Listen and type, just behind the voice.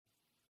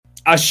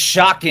A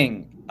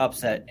shocking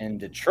upset in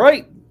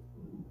Detroit.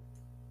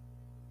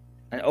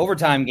 An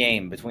overtime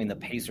game between the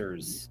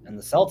Pacers and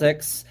the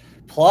Celtics.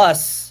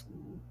 Plus,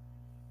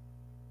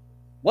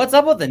 what's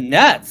up with the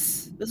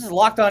Nets? This is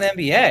Locked On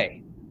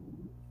NBA.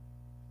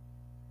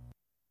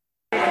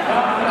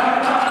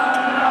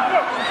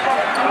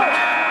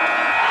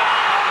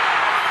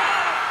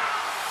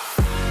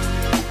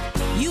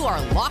 You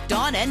are Locked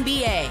On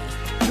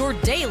NBA, your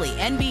daily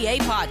NBA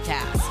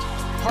podcast.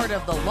 Part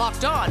of the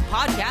Locked On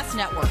Podcast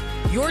Network,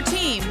 your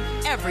team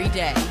every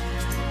day.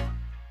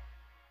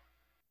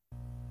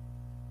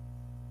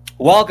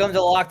 Welcome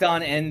to Locked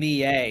On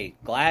NBA.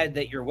 Glad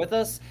that you're with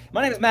us.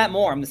 My name is Matt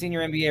Moore. I'm the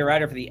senior NBA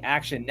writer for the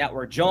Action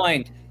Network,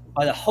 joined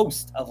by the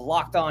host of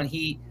Locked On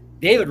Heat,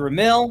 David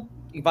Ramil.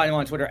 You can find him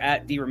on Twitter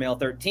at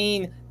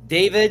DRamil13.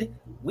 David,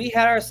 we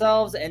had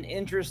ourselves an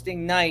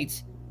interesting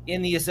night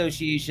in the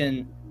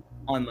association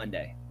on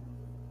Monday.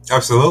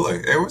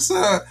 Absolutely. It was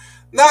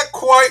not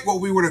quite what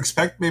we would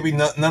expect. Maybe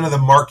none of the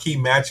marquee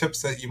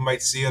matchups that you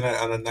might see on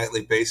a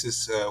nightly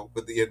basis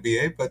with the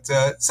NBA, but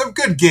some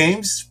good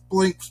games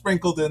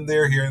sprinkled in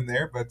there, here and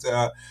there. But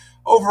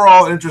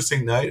overall, an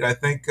interesting night. I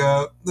think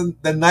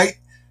the night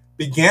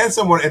began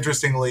somewhat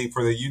interestingly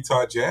for the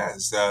Utah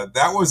Jazz.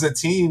 That was a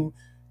team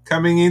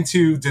coming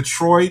into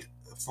Detroit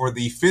for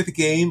the fifth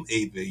game,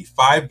 a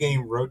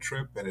 5-game road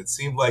trip, and it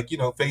seemed like,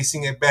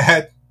 facing a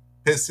bad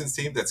Pistons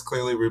team that's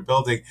clearly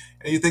rebuilding,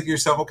 and you think to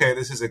yourself, okay,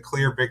 this is a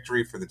clear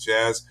victory for the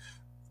Jazz.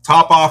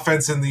 Top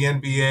offense in the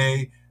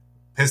NBA.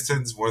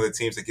 Pistons, one of the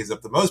teams that gives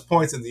up the most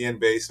points in the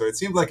NBA, so it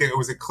seemed like it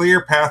was a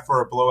clear path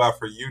for a blowout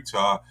for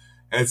Utah,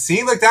 and it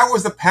seemed like that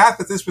was the path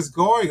that this was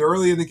going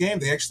early in the game.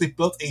 They actually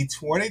built a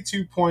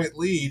 22-point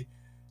lead,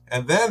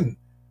 and then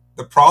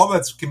the problem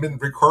that's been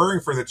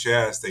recurring for the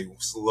Jazz, they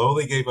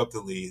slowly gave up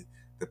the lead.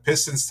 The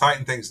Pistons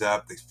tightened things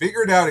up. They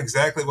figured out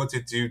exactly what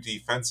to do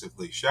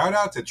defensively. Shout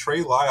out to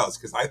Trey Lyles,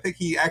 because I think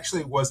he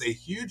actually was a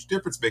huge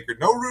difference maker.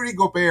 No Rudy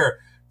Gobert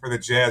for the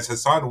Jazz.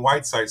 Hassan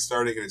Whiteside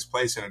starting in his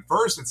place. And at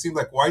first, it seemed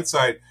like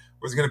Whiteside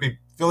was going to be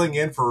filling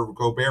in for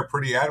Gobert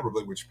pretty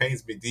admirably, which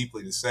pains me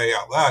deeply to say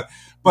out loud.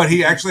 But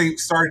he actually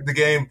started the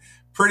game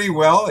pretty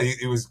well.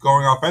 He was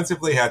going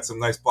offensively, had some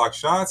nice block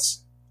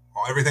shots.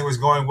 Everything was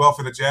going well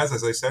for the Jazz,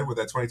 as I said, with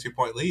that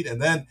 22-point lead.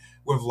 And then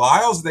with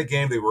Lyles in the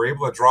game, they were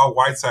able to draw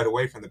Whiteside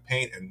away from the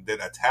paint and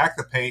then attack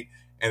the paint.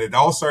 And it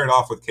all started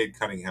off with Cade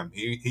Cunningham.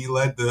 He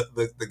led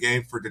the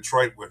game for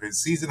Detroit with his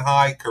season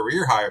high,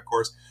 career high, of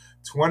course,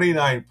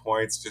 29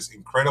 points. Just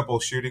incredible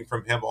shooting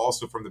from him.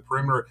 Also from the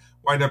perimeter,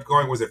 wind up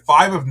going, was it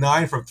 5 of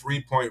 9 from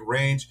 3-point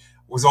range?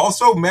 Was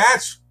also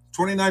matched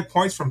 29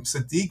 points from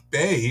Saddiq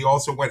Bey. He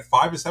also went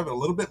 5 of 7, a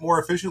little bit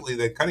more efficiently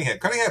than Cunningham.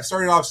 Cunningham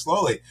started off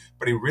slowly,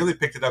 but he really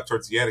picked it up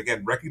towards the end.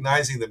 Again,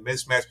 recognizing the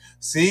mismatch,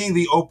 seeing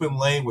the open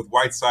lane with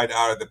Whiteside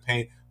out of the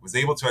paint, was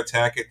able to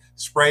attack it,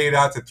 spray it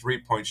out to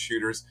 3-point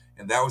shooters,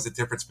 and that was a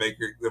difference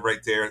maker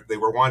right there. They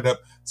were wound up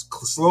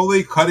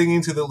slowly cutting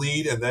into the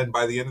lead, and then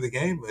by the end of the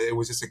game, it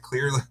was just a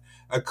clear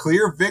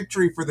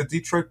victory for the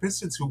Detroit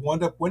Pistons, who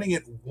wound up winning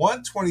it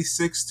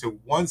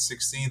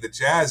 126-116. The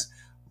Jazz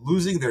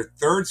losing their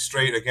third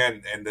straight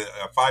again, and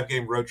a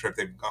 5-game road trip.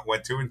 They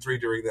went 2-3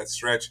 during that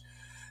stretch.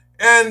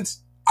 And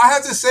I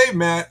have to say,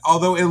 Matt,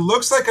 although it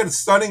looks like a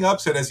stunning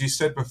upset, as you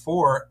said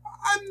before,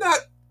 I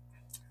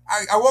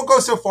won't go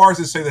so far as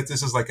to say that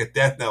this is like a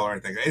death knell or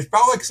anything. It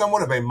felt like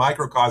somewhat of a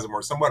microcosm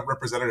or somewhat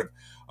representative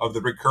of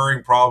the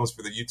recurring problems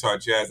for the Utah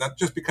Jazz, not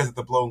just because of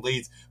the blown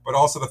leads, but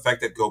also the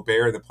fact that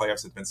Gobert in the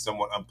playoffs has been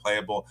somewhat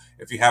unplayable.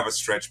 If you have a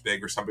stretch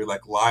big or somebody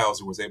like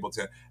Lyles who was able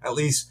to at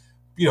least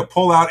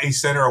pull out a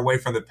center away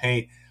from the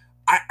paint.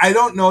 I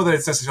don't know that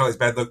it's necessarily as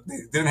bad. Look, they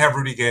didn't have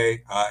Rudy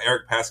Gay.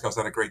 Eric Pascal's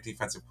not a great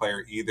defensive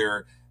player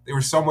either. They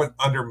were somewhat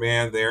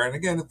undermanned there. And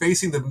again,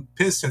 facing the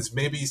Pistons,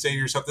 maybe you say to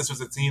yourself, this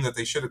was a team that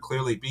they should have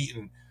clearly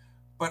beaten.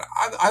 But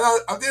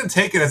I didn't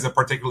take it as a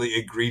particularly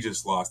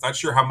egregious loss. Not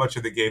sure how much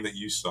of the game that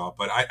you saw,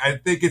 but I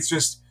think it's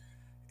just,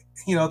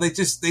 they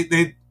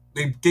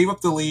gave up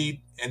the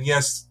lead. And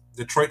yes,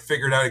 Detroit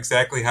figured out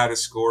exactly how to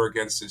score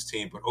against his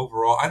team. But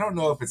overall, I don't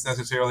know if it's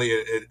necessarily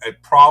a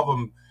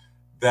problem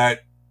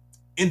that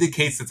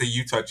indicates that the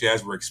Utah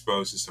Jazz were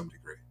exposed to some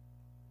degree.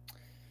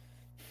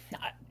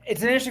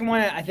 It's an interesting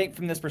one, I think,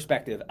 from this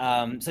perspective.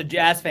 So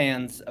Jazz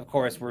fans, of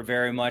course, were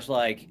very much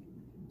like,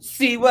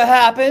 see what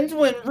happens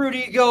when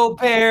Rudy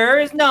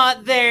Gobert is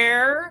not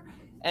there?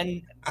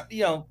 And,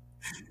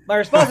 my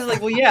response is like,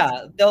 well,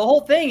 yeah, the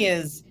whole thing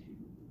is,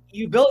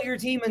 you built your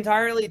team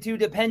entirely too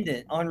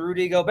dependent on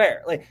Rudy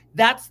Gobert. Like,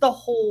 that's the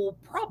whole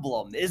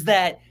problem, is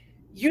that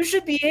you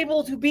should be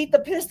able to beat the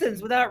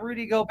Pistons without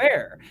Rudy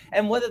Gobert.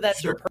 And whether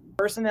that's your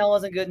personnel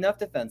isn't good enough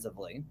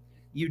defensively,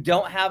 you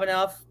don't have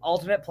enough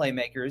alternate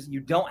playmakers,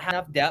 you don't have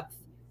enough depth.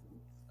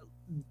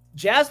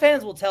 Jazz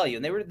fans will tell you,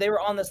 and they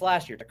were on this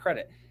last year, to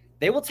credit,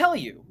 they will tell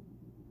you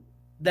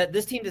that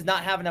this team does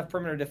not have enough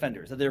perimeter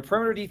defenders, that their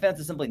perimeter defense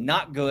is simply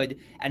not good,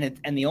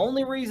 and the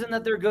only reason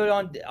that they're good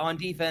on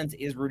defense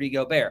is Rudy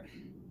Gobert.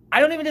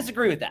 I don't even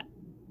disagree with that.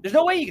 There's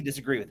no way you can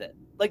disagree with it.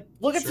 Like,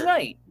 look at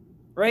tonight,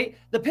 right?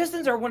 The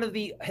Pistons are one of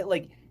the,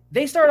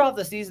 They started off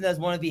the season as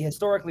one of the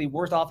historically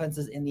worst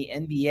offenses in the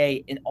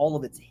NBA in all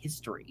of its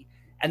history.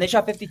 And they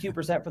shot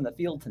 52% from the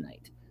field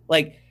tonight.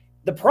 Like,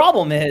 the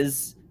problem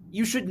is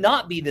you should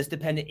not be this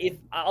dependent.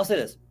 I'll say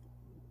this.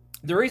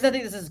 The reason I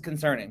think this is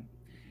concerning,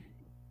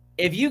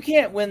 if you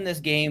can't win this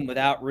game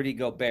without Rudy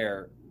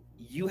Gobert,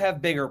 you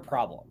have bigger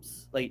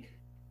problems. Like,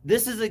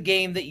 this is a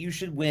game that you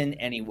should win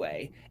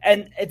anyway.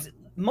 And it's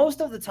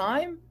most of the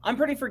time, I'm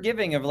pretty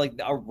forgiving of like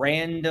a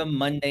random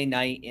Monday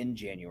night in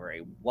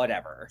January,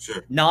 whatever.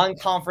 Sure.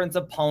 Non-conference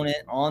opponent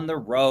on the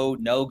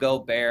road, no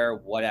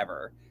Gobert,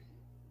 whatever.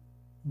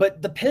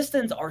 But the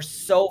Pistons are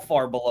so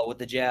far below what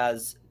the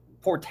Jazz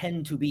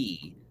portend to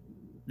be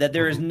that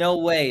there is no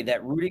way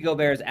that Rudy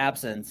Gobert's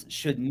absence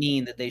should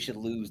mean that they should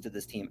lose to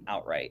this team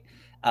outright.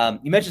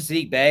 You mentioned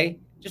Sadiq Bey.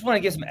 Just want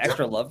to give some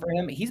extra love for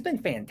him. He's been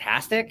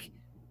fantastic.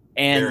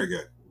 And very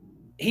good.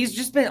 He's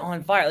just been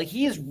on fire. Like,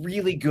 he is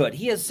really good.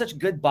 He has such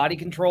good body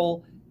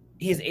control.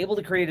 He is able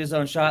to create his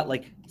own shot.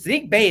 Like,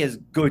 Sadiq Bey is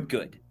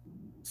good.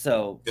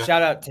 So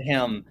shout out to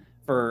him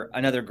for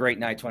another great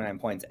night, 29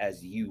 points,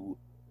 as you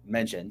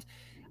mentioned.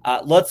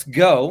 Let's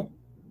go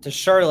to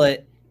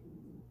Charlotte.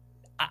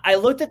 I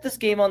looked at this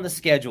game on the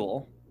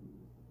schedule,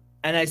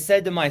 and I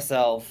said to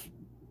myself,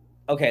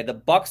 okay, the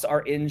Bucks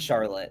are in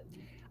Charlotte.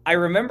 I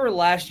remember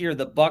last year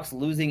the Bucks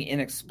losing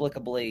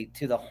inexplicably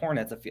to the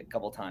Hornets a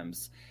couple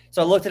times.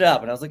 So I looked it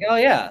up, and I was like, oh,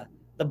 yeah,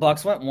 the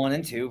Bucks went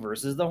 1-2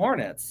 versus the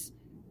Hornets.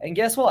 And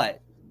guess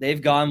what?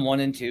 They've gone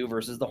 1-2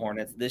 versus the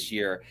Hornets this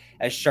year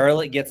as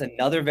Charlotte gets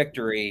another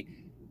victory,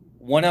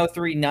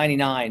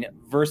 103-99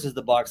 versus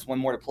the Bucks, one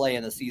more to play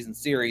in the season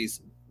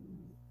series.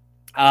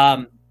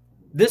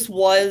 This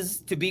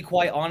was, to be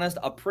quite honest,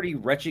 a pretty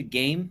wretched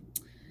game.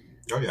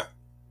 Oh, yeah.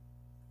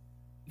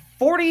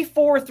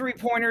 44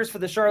 three-pointers for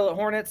the Charlotte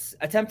Hornets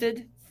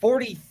attempted,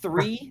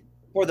 43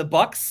 for the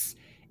Bucks.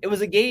 It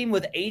was a game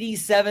with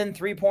 87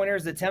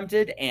 three-pointers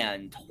attempted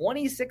and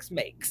 26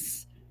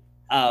 makes.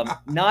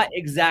 Not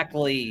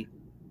exactly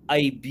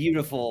a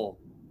beautiful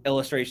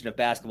illustration of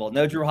basketball.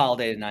 No Drew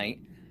Holiday tonight.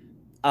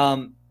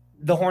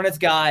 The Hornets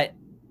got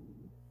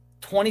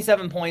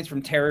 27 points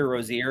from Terry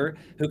Rozier,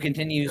 who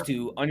continues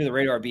to, under the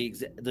radar, be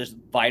just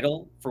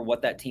vital for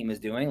what that team is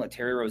doing. Like,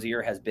 Terry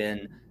Rozier has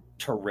been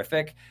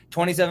terrific.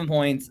 27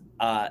 points,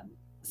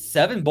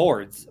 7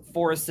 boards,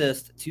 4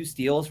 assists, 2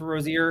 steals for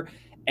Rozier,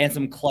 and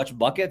some clutch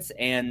buckets.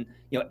 And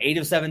 8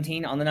 of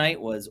 17 on the night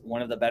was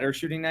one of the better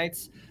shooting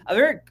nights.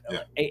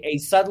 A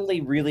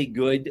subtly really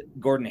good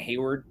Gordon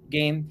Hayward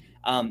game.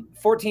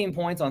 14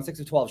 points on 6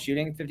 of 12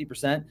 shooting,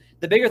 50%.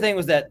 The bigger thing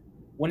was that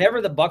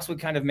whenever the Bucks would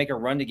kind of make a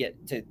run to get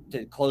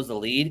to close the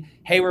lead,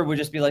 Hayward would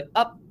just be like,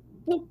 up,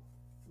 bloop,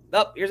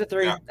 up, here's a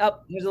 3,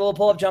 up, here's a little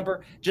pull-up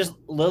jumper. Just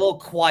little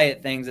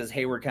quiet things as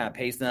Hayward kind of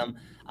paced them.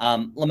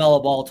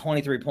 LaMelo Ball,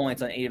 23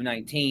 points on 8 of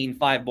 19,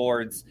 5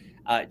 boards.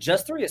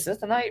 Just 3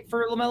 assists tonight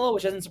for LaMelo,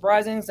 which isn't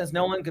surprising since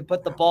no one could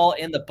put the ball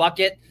in the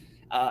bucket.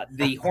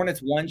 The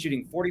Hornets won,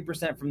 shooting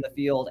 40% from the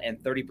field and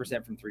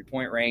 30% from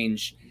three-point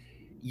range.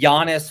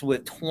 Giannis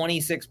with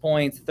 26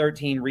 points,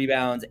 13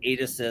 rebounds,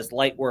 8 assists,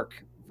 light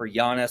work for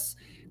Giannis.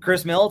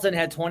 Chris Middleton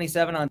had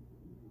 27 on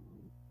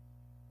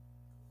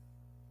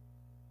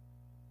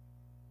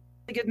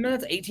good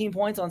minutes, 18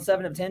 points on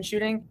 7 of 10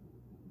 shooting.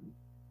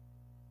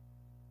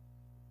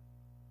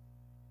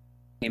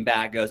 Came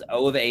back, goes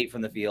 0 of 8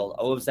 from the field,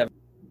 0 of 7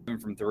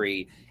 from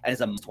 3, and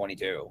is a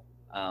 22.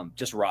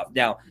 Just rough.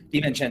 Now,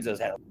 DiVincenzo's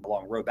had a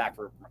long road back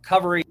for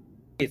recovery.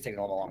 It's taken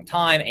a long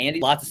time. Andy,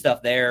 lots of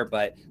stuff there,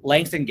 but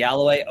Langston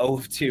Galloway, 0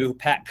 of 2.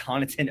 Pat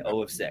Connaughton,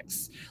 0 of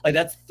 6. Like,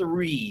 that's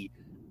 3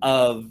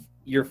 of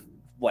your,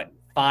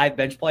 5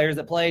 bench players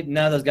that played?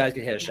 None of those guys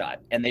could hit a shot,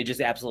 and they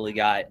just absolutely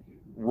got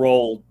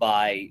rolled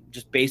by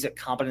just basic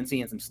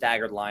competency and some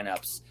staggered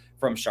lineups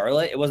from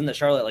Charlotte. It wasn't that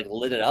Charlotte,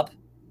 lit it up.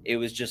 It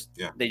was just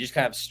they just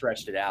kind of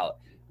stretched it out.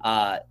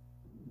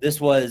 This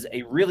was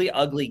a really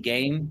ugly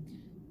game.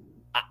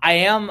 I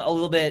am a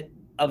little bit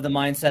of the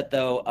mindset,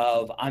 though,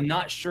 of I'm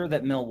not sure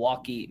that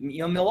Milwaukee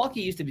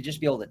used to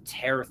just be able to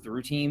tear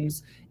through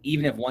teams,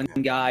 even if one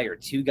guy or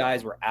 2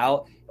 guys were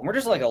out. And we're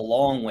just a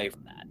long way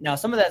from that. Now,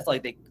 some of that's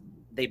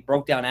they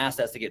broke down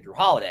assets to get Drew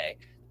Holiday.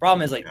 The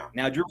problem is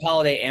now Drew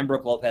Holiday and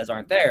Brook Lopez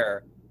aren't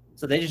there.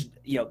 So they just,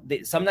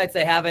 some nights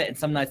they have it and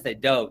some nights they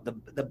don't.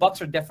 The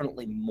Bucks are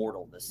definitely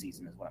mortal this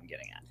season is what I'm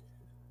getting at.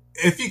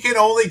 If you can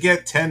only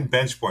get 10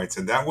 bench points,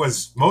 and that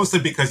was mostly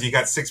because you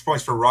got 6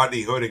 points for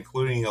Rodney Hood,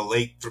 including a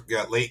late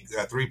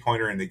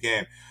three-pointer in the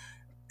game,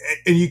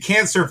 and you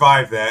can't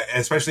survive that,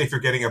 especially if you're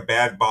getting a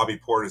bad Bobby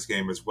Portis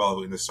game as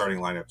well in the starting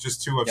lineup.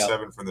 Just 2 of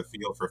 7 from the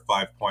field for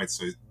 5 points.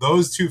 So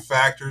those 2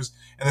 factors,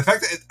 and the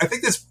fact that I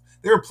think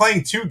they were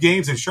playing 2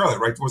 games in Charlotte,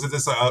 right? Was it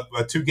just a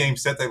 2-game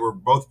set they were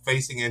both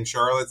facing in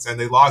Charlotte, and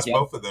they lost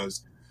both of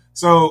those?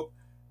 So,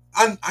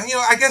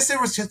 I guess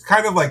it was just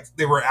kind of like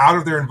they were out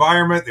of their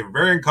environment. They were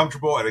very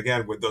uncomfortable. And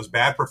again, with those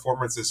bad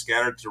performances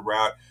scattered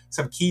throughout,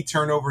 some key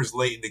turnovers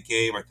late in the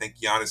game. I think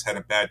Giannis had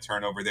a bad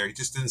turnover there. He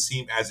just didn't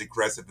seem as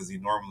aggressive as he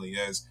normally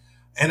is.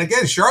 And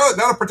again, Charlotte,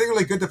 not a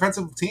particularly good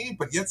defensive team,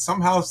 but yet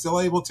somehow still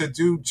able to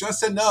do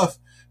just enough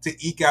to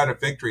eke out a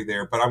victory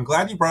there. But I'm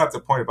glad you brought up the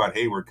point about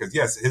Hayward, because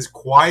yes, his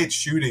quiet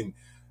shooting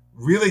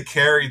really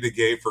carried the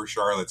game for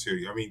Charlotte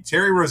too. I mean,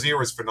 Terry Rozier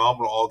was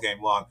phenomenal all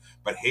game long,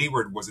 but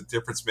Hayward was a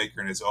difference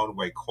maker in his own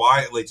way,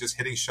 quietly just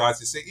hitting shots.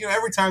 You see,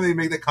 every time they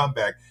make the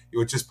comeback, he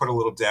would just put a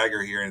little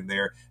dagger here and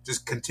there,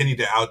 just continue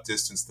to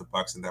outdistance the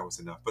Bucks, and that was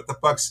enough. But the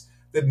Bucks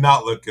did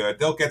not look good.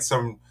 They'll get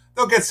some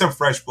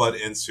fresh blood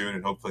in soon,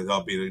 and hopefully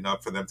that'll be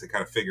enough for them to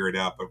kind of figure it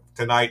out. But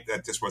tonight,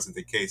 that just wasn't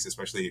the case,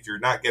 especially if you're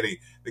not getting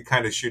the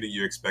kind of shooting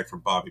you expect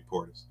from Bobby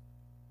Portis.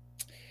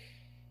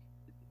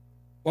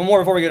 One more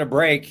before we go to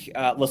break.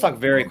 Let's talk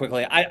very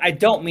quickly. I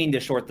don't mean to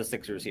short the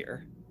Sixers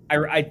here.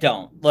 I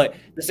don't. Look,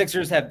 the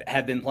Sixers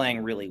have been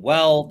playing really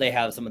well. They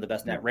have some of the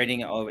best net rating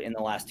in the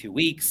last 2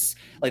 weeks.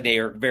 Like, they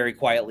are very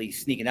quietly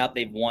sneaking up.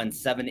 They've won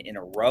 7 in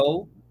a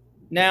row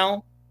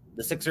now.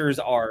 The Sixers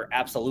are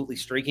absolutely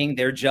streaking.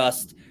 They're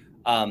just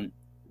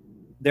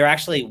they're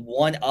actually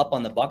 1 up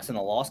on the Bucks in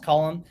the loss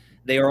column.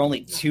 They are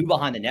only 2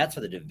 behind the Nets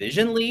for the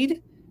division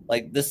lead.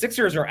 Like, the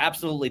Sixers are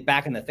absolutely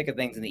back in the thick of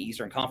things in the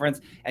Eastern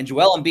Conference, and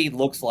Joel Embiid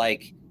looks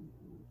like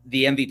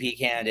the MVP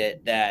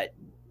candidate that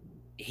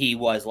he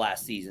was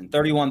last season.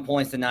 31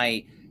 points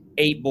tonight,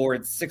 8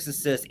 boards, 6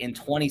 assists in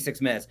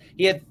 26 minutes.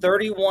 He had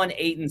 31,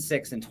 8, and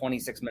 6 in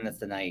 26 minutes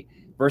tonight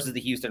versus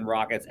the Houston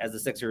Rockets, as the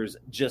Sixers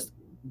just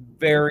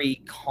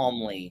very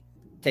calmly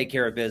take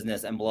care of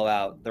business and blow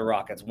out the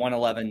Rockets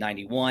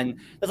 111-91.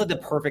 That's like the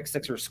perfect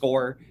Sixers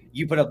score.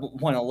 You put up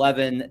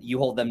 111, you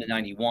hold them to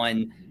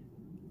 91.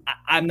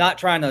 I'm not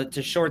trying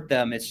to short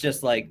them. It's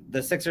just like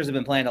the Sixers have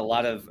been playing a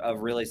lot of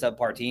really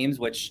subpar teams,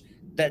 which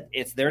that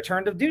it's their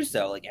turn to do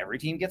so. Like, every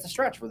team gets a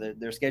stretch where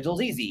their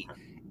schedule's easy,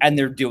 and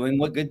they're doing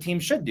what good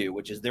teams should do,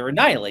 which is they're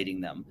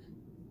annihilating them.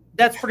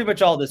 That's pretty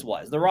much all this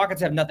was. The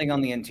Rockets have nothing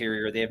on the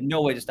interior. They have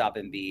no way to stop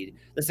Embiid.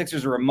 The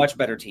Sixers are a much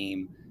better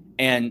team.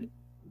 And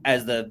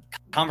as the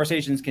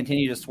conversations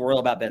continue to swirl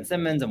about Ben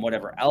Simmons and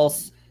whatever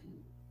else,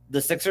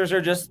 the Sixers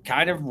are just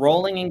kind of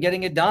rolling and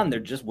getting it done. They're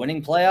just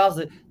winning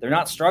playoffs. They're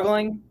not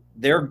struggling.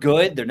 They're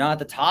good. They're not at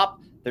the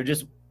top. They're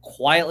just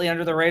quietly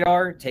under the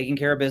radar, taking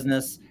care of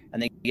business,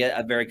 and they get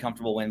a very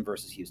comfortable win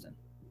versus Houston.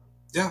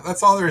 Yeah,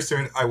 that's all there is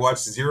to it. I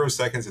watched 0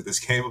 seconds of this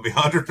game. I'll be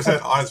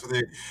 100% honest with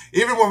you.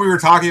 Even when we were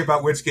talking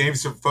about which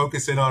games to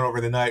focus in on over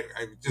the night,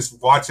 I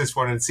just watched this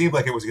one, and it seemed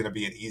like it was going to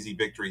be an easy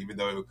victory, even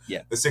though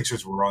the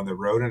Sixers were on the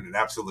road, and it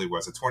absolutely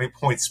was. A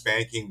 20-point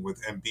spanking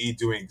with Embiid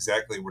doing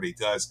exactly what he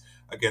does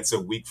against a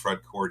weak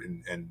front court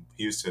in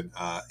Houston.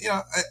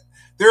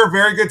 They're a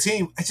very good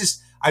team.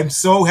 I'm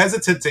so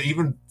hesitant to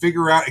even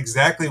figure out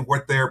exactly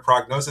what their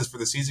prognosis for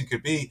the season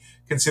could be,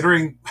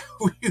 considering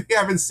we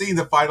haven't seen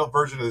the final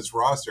version of this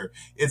roster.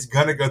 It's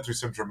going to go through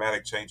some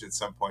dramatic change at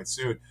some point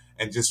soon.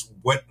 And just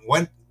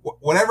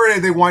whatever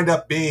they wind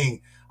up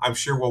being, I'm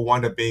sure will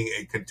wind up being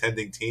a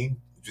contending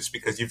team, just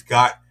because you've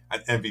got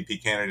an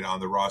MVP candidate on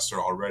the roster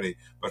already.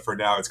 But for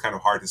now, it's kind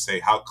of hard to say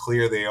how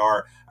clear they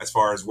are as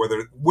far as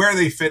where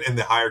they fit in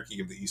the hierarchy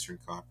of the Eastern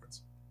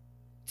Conference.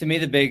 To me,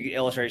 the big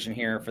illustration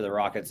here for the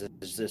Rockets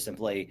is just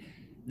simply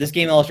this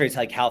game illustrates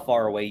like how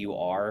far away you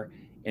are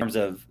in terms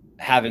of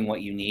having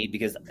what you need,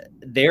 because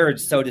they're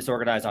so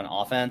disorganized on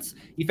offense.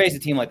 You face a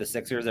team like the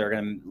Sixers that are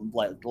going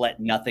to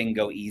let nothing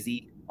go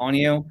easy on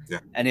you. Yeah.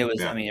 And it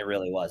was, I mean, it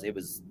really was. It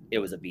was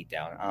a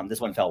beatdown. This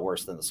one felt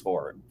worse than the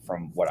score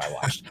from what I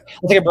watched.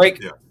 We'll take a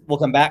break. Yeah. We'll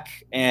come back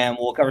and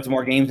we'll cover some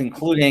more games,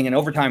 including an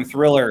overtime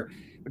thriller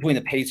between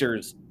the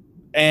Pacers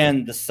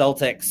and the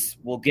Celtics.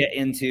 We'll get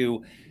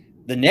into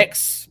the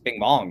Knicks, Bing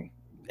Bong,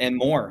 and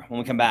more when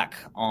we come back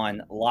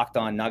on Locked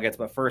On Nuggets.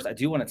 But first, I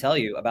do want to tell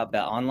you about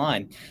Bet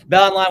Online.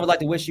 Bet Online would like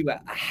to wish you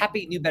a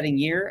happy new betting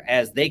year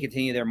as they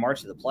continue their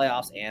march to the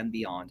playoffs and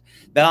beyond.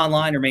 Bet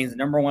Online remains the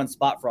 #1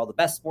 spot for all the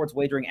best sports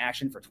wagering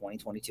action for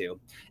 2022.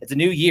 It's a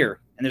new year,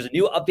 and there's a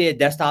new updated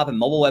desktop and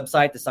mobile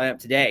website to sign up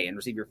today and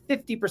receive your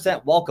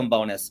 50% welcome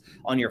bonus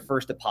on your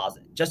first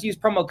deposit. Just use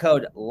promo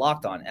code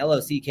LOCKEDON,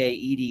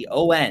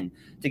 LOCKEDON,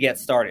 to get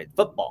started.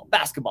 Football,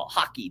 basketball,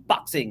 hockey,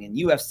 boxing, and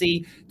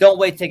UFC. Don't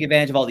wait to take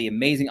advantage of all the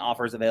amazing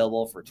offers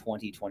available for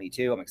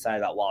 2022. I'm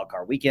excited about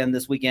Wildcard Weekend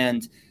this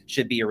weekend.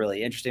 Should be a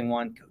really interesting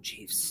one. Go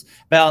Chiefs.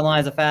 Bet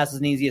Online is the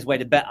fastest and easiest way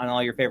to bet on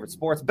all your favorite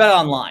sports. Bet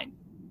Online,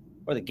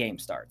 where the game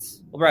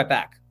starts. We'll be right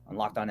back on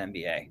Locked On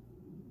NBA.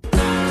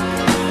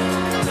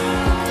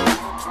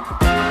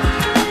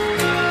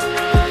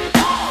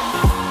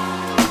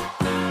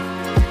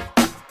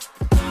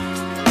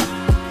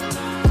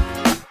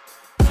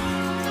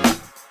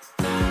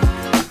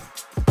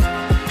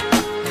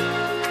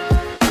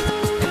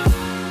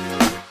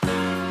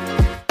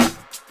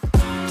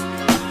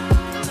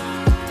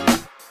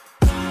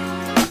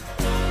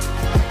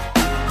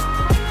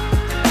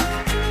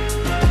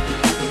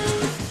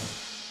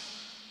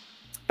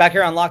 Back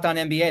here on Locked On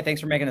NBA,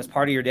 thanks for making us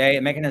part of your day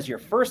and making us your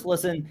first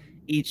listen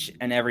each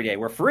and every day.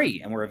 We're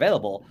free and we're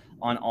available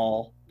on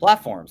all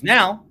platforms.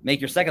 Now, make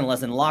your second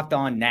listen Locked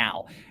On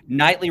Now.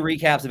 Nightly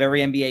recaps of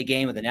every NBA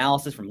game with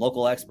analysis from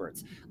local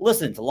experts.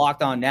 Listen to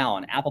Locked On Now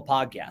on Apple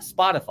Podcasts,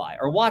 Spotify,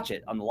 or watch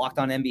it on the Locked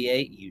On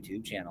NBA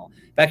YouTube channel.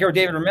 Back here with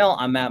David Ramil,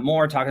 I'm Matt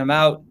Moore talking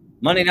about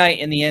Monday night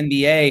in the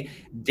NBA.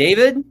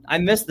 David, I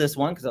missed this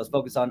one because I was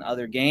focused on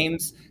other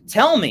games.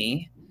 Tell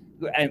me,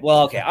 I'm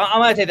going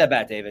to take that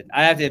back, David.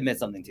 I have to admit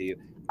something to you.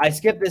 I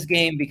skipped this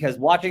game because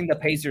watching the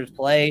Pacers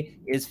play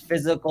is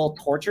physical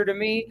torture to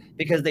me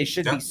because they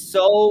should be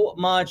so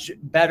much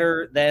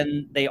better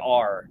than they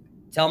are.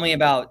 Tell me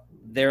about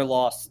their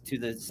loss to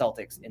the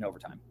Celtics in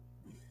overtime.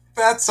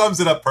 That sums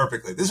it up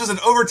perfectly. This was an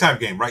overtime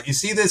game, right? You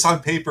see this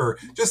on paper,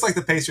 just like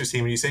the Pacers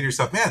team, and you say to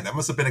yourself, man, that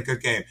must have been a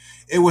good game.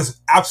 It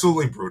was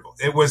absolutely brutal.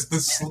 It was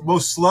the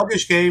most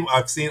sluggish game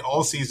I've seen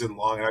all season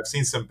long, and I've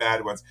seen some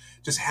bad ones.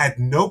 Just had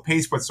no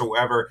pace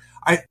whatsoever.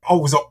 I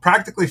was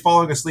practically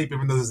falling asleep,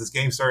 even though this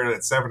game started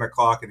at 7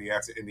 o'clock in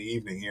the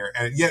evening here,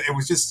 and yet it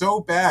was just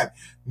so bad.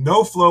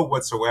 No flow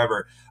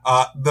whatsoever.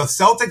 The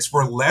Celtics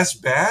were less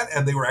bad,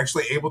 and they were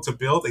actually able to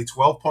build a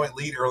 12-point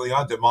lead early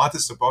on.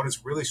 Domantas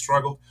Sabonis really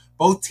struggled.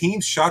 Both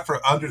teams shot for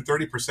under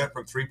 30%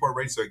 from three-point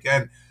range. So,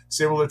 again,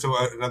 similar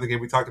to another game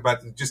we talked about,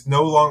 just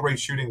no long-range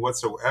shooting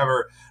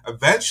whatsoever.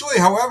 Eventually,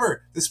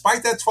 however,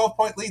 despite that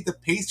 12-point lead, the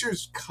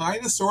Pacers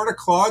kind of sort of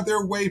clawed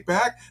their way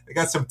back. They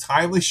got some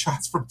timely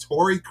shots from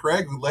Torrey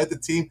Craig, who led the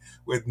team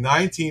with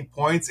 19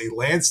 points, a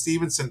Lance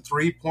Stevenson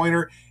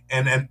three-pointer,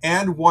 and an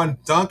and-one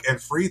dunk and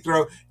free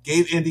throw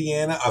gave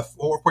Indiana a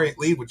 4-point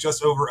lead with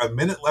just over a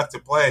minute left to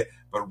play.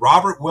 But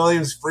Robert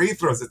Williams' free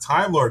throws, the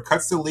Time Lord,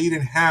 cuts the lead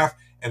in half,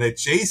 and a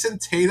Jason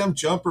Tatum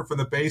jumper from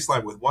the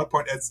baseline with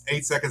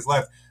 1.8 seconds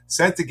left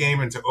sent the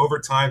game into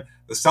overtime.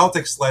 The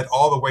Celtics led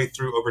all the way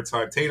through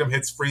overtime. Tatum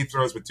hits free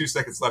throws with 2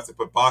 seconds left to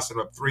put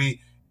Boston up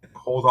 3 and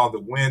hold on to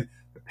win.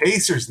 The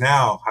Pacers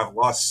now have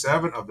lost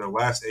 7 of their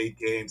last 8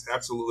 games.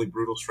 Absolutely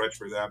brutal stretch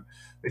for them.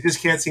 They just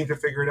can't seem to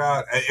figure it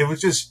out.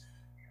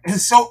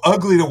 It's so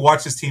ugly to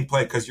watch this team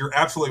play because you're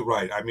absolutely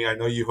right. I mean, I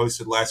know you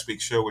hosted last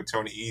week's show with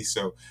Tony E,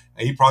 so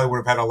he probably would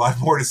have had a lot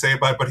more to say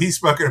about it, but he's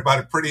spoken about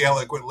it pretty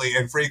eloquently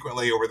and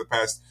frequently over the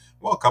past,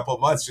 couple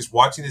of months. Just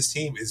watching this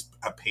team is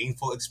a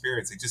painful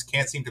experience. They just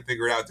can't seem to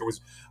figure it out. There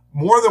was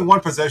more than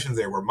one possession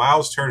there where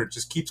Miles Turner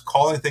just keeps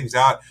calling things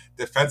out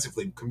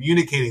defensively,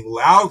 communicating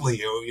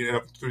loudly,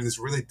 through this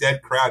really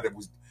dead crowd that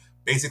was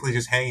basically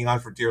just hanging on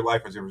for dear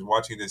life as I was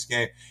watching this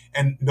game.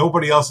 And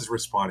nobody else is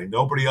responding.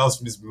 Nobody else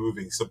is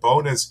moving.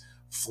 Sabonis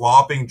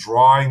flopping,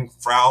 drawing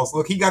fouls.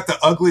 Look, he got the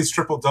ugliest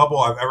triple-double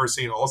I've ever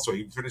seen also.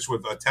 He finished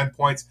with 10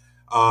 points,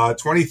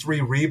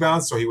 23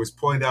 rebounds, so he was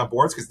pulling down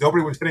boards because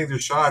nobody was hitting their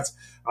shots,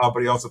 but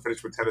he also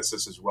finished with 10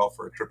 assists as well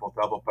for a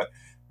triple-double. But,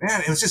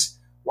 man, it was just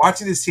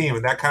watching this team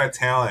and that kind of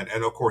talent,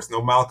 and, of course,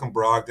 no Malcolm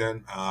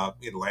Brogdon.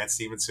 Lance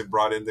Stevenson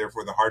brought in there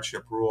for the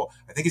hardship rule.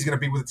 I think he's going to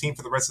be with the team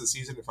for the rest of the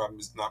season, if I'm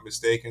not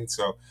mistaken.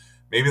 So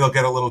maybe they'll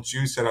get a little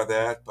juice out of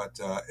that. But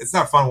it's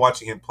not fun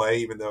watching him play,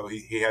 even though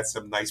he had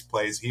some nice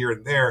plays here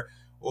and there.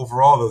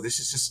 Overall, though, this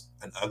is just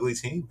an ugly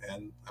team.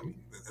 And, I mean,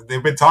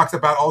 they've been talked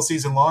about all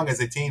season long as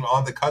a team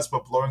on the cusp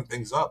of blowing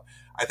things up.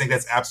 I think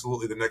that's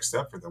absolutely the next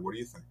step for them. What do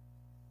you think?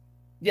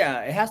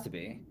 Yeah, it has to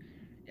be.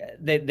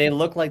 They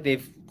look like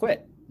they've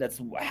quit. That's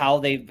how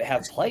they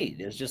have played.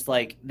 It's just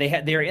like they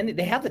have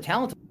the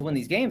talent to win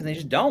these games, and they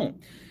just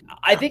don't.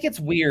 I think it's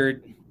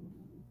weird.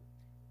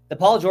 The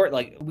Paul George,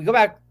 we go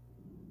back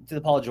to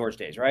the Paul George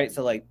days, right?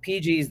 So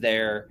PG's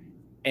there,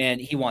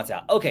 and he wants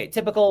out. Okay,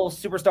 typical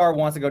superstar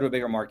wants to go to a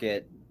bigger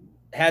market.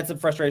 Had some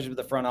frustration with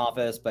the front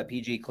office, but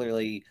PG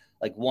clearly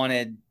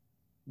wanted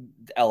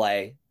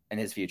LA and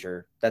his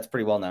future. That's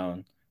pretty well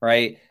known,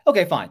 right?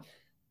 Okay, fine.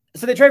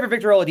 So they trade for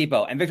Victor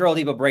Oladipo, and Victor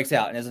Oladipo breaks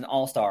out and is an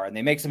all-star, and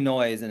they make some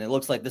noise, and it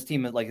looks like this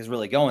team is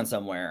really going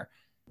somewhere.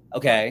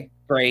 Okay,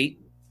 great.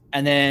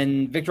 And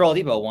then Victor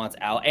Oladipo wants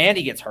out, and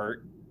he gets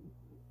hurt.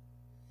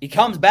 He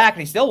comes back,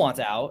 and he still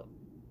wants out.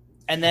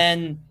 And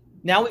then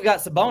now we've got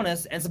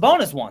Sabonis, and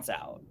Sabonis wants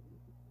out.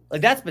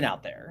 That's been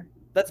out there.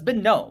 That's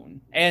been known.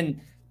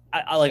 And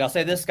I'll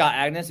say this, Scott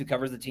Agnes, who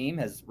covers the team,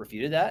 has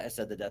refuted that, has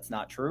said that that's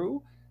not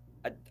true.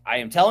 I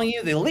am telling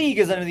you, the league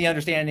is under the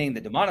understanding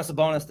that Domantas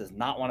Sabonis does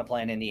not want to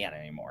play in Indiana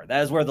anymore.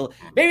 That is where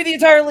maybe the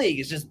entire league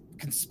is just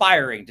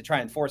conspiring to try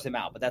and force him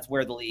out, but that's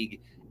where the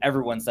league,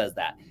 everyone says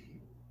that.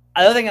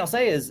 Other thing I'll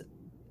say is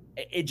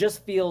it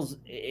just feels,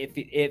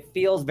 it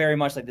feels very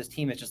much like this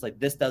team is just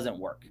this doesn't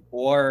work,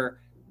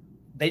 or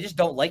they just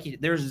don't like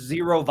it. There's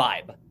zero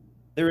vibe.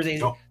 There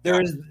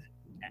is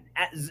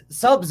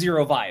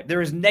sub-zero vibe. There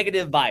is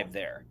negative vibe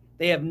there.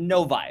 They have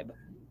no vibe,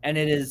 and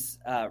it is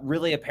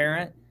really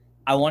apparent.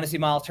 I want to see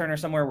Miles Turner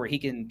somewhere where he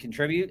can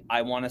contribute.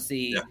 I want to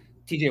see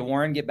TJ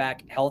Warren get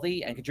back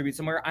healthy and contribute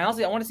somewhere. I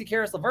want to see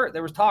Karis LeVert.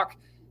 There was talk.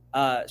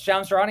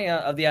 Shams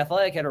Charania of The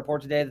Athletic had a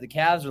report today that the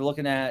Cavs are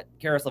looking at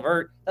Karis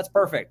LeVert. That's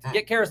perfect.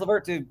 Get Karis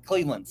LeVert to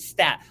Cleveland.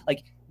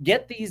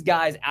 Get these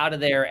guys out of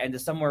there and to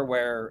somewhere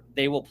where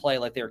they will play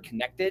like they're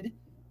connected,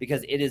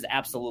 because it is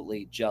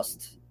absolutely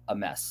just a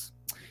mess.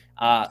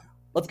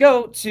 Let's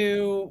go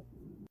to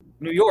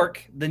New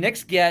York. The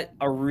Knicks get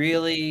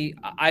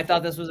I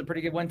thought this was a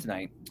pretty good win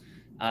tonight.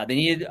 They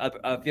needed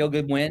a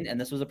feel-good win, and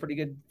this was a pretty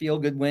good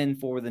feel-good win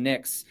for the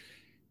Knicks,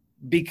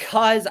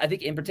 because I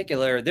think in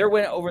particular their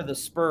win over the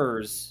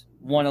Spurs,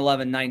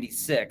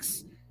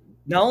 111-96,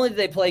 Not only did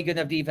they play good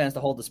enough defense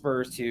to hold the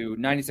Spurs to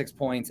 96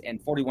 points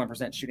and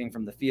 41% shooting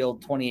from the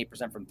field,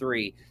 28% from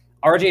three,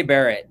 RJ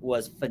Barrett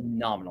was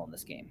phenomenal in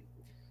this game.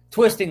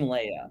 Twisting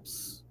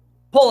layups,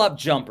 pull-up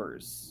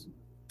jumpers,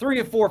 3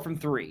 of 4 from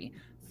three,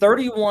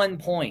 31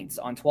 points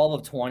on 12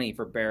 of 20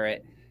 for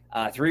Barrett,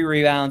 3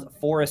 rebounds,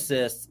 4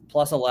 assists,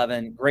 plus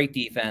 11, great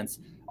defense.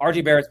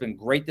 RJ Barrett's been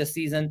great this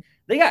season.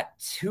 They got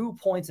 2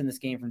 points in this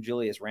game from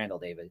Julius Randle,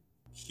 David.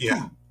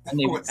 Yeah. And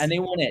they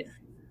won it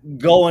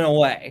going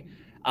away.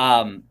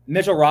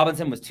 Mitchell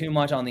Robinson was too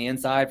much on the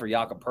inside for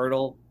Jakob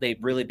Poeltl. They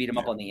really beat him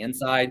up on the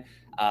inside.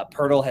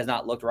 Poeltl has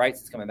not looked right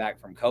since coming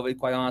back from COVID,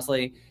 quite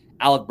honestly.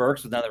 Alec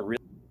Burks was another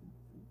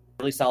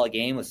really solid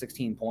game with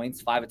 16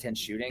 points, 5 of 10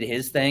 shooting.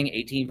 His thing,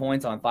 18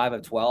 points on 5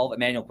 of 12.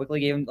 Emmanuel quickly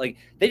gave him,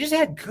 they just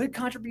had good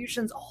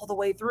contributions all the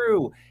way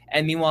through.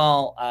 And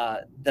meanwhile,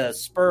 the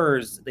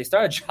Spurs, they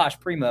started Josh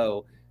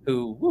Primo,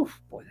 who,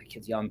 boy, that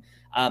kid's young.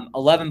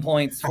 11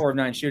 points, 4 of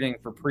 9 shooting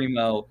for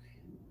Primo.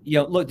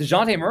 Look,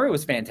 DeJounte Murray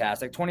was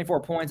fantastic.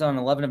 24 points on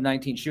 11 of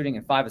 19 shooting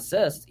and 5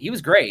 assists. He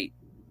was great,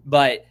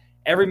 but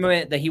every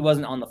minute that he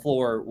wasn't on the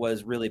floor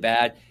was really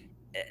bad.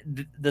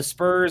 The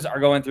Spurs are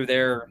going through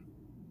their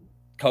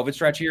COVID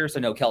stretch here, so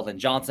no Keldon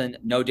Johnson,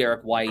 no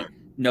Derek White,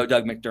 no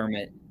Doug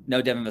McDermott,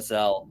 no Devin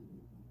Vassell.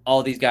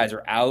 All these guys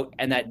are out,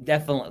 and that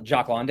definitely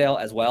Jock Landale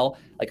as well.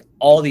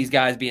 All these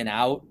guys being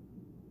out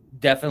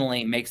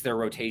definitely makes their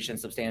rotation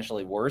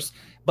substantially worse.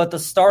 But the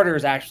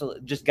starters actually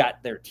just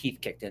got their teeth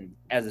kicked in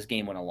as this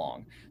game went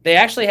along. They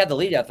actually had the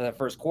lead after the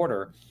first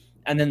quarter,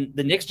 and then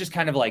the Knicks just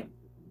kind of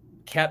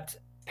kept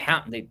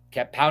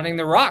pounding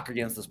the rock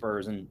against the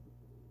Spurs, and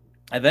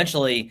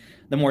eventually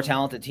the more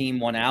talented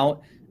team won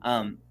out.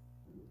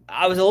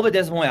 I was a little bit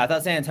disappointed. I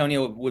thought San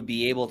Antonio would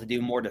be able to do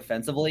more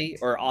defensively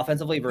or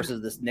offensively versus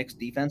this Knicks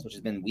defense, which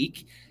has been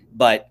weak.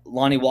 But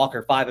Lonnie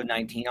Walker, 5 of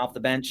 19 off the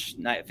bench,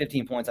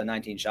 15 points on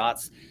 19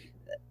 shots.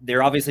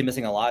 They're obviously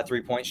missing a lot of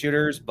three-point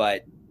shooters,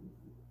 but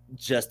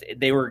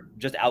they were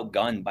just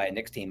outgunned by a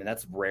Knicks team, and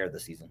that's rare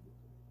this season.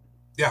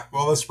 Yeah,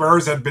 well, the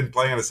Spurs had been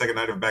playing on the second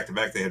night of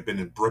back-to-back. They had been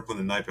in Brooklyn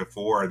the night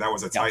before, and that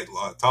was a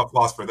tough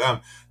loss for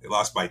them. They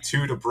lost by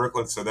 2 to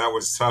Brooklyn, so that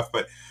was tough.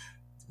 But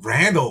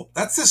Randle,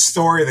 that's the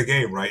story of the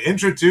game, right?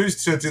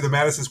 Introduced to the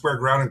Madison Square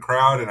Garden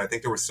crowd, and I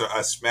think there was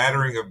a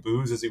smattering of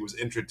boos as he was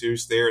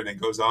introduced there, and then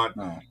goes on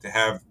to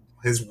have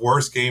his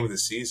worst game of the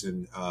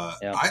season.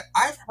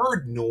 I've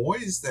heard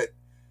noise that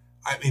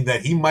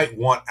he might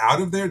want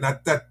out of there.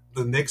 Not that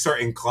the Knicks are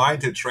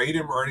inclined to trade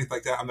him or anything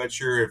like that. I'm not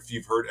sure if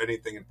you've heard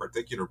anything in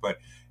particular, but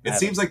it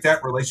seems like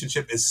that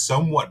relationship is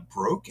somewhat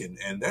broken,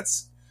 and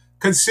that's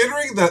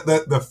considering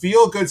the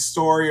feel-good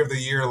story of the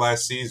year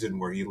last season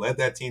where he led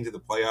that team to the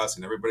playoffs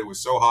and everybody was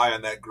so high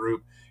on that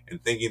group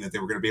and thinking that they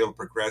were going to be able to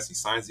progress. He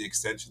signs the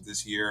extension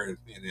this year.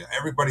 And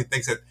everybody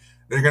thinks that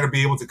they're going to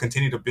be able to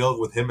continue to build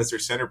with him as their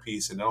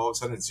centerpiece. And then all of a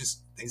sudden, it's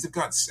just things have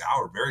gone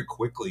sour very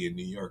quickly in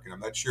New York. And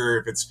I'm not sure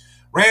if it's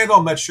Randall.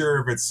 I'm not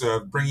sure if it's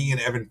bringing in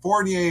Evan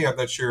Fournier. I'm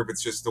not sure if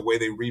it's just the way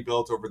they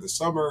rebuilt over the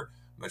summer.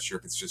 I'm not sure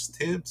if it's just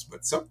Tibbs,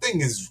 but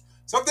something is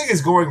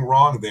going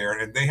wrong there,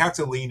 and they have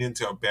to lean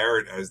into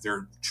Barrett as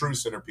their true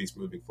centerpiece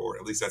moving forward.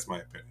 At least that's my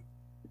opinion.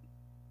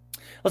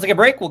 Let's take a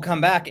break. We'll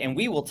come back, and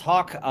we will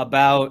talk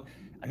about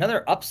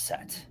another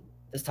upset,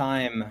 this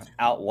time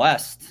out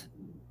west,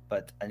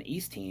 but an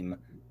East team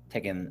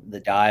taking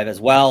the dive,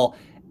 as well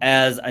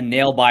as a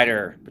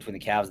nail-biter between the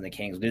Cavs and the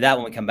Kings. We'll do that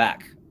when we come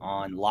back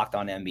on Locked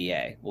On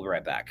NBA. We'll be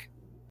right back.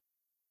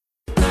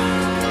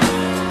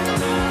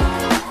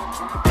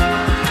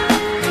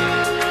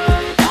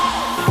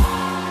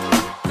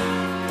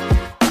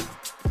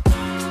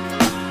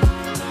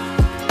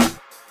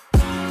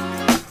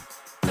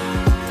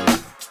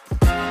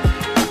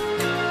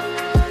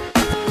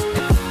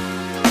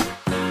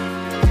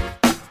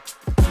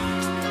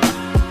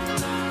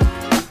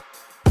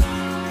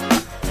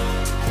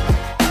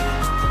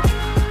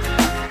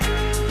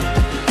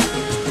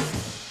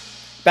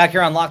 Back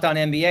here on Locked On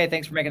NBA,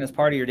 thanks for making us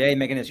part of your day,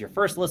 making us your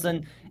first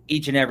listen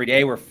each and every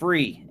day. We're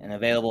free and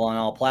available on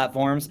all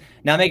platforms.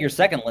 Now make your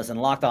second listen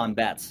Locked On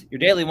Bets, your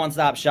daily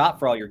one-stop shop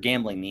for all your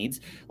gambling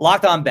needs.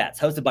 Locked On Bets,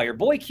 hosted by your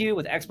boy Q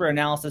with expert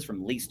analysis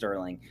from Lee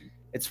Sterling.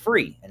 It's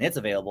free, and it's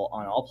available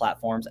on all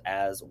platforms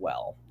as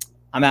well.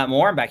 I'm Matt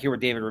Moore. I'm back here with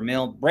David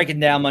Ramil,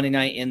 breaking down Monday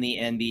night in the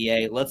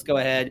NBA. Let's go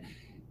ahead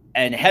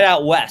and head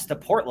out west to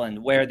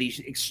Portland, where the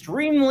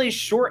extremely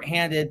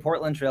short-handed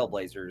Portland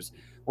Trailblazers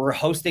were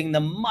hosting the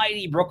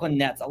mighty Brooklyn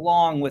Nets,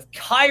 along with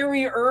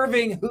Kyrie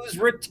Irving, who's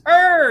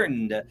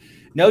returned.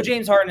 No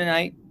James Harden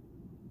tonight,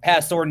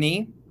 has sore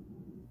knee.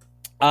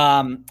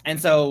 And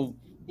so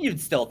you'd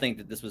still think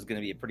that this was going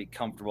to be a pretty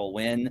comfortable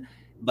win.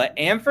 But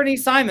Anthony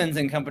Simons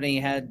and company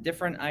had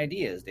different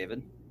ideas,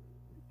 David.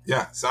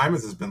 Yeah,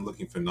 Simons has been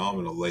looking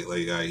phenomenal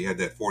lately. He had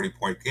that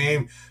 40-point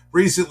game.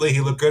 Recently,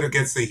 he looked good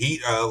against the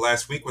Heat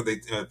last week when they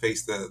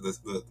faced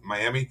the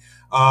Miami.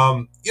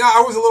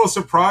 I was a little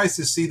surprised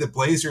to see the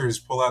Blazers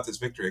pull out this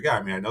victory again.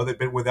 I mean, I know they've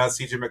been without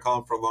CJ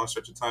McCollum for a long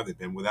stretch of time. They've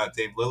been without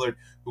Dame Lillard,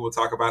 who we'll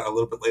talk about a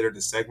little bit later in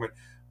the segment.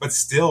 But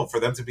still,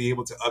 for them to be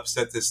able to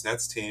upset this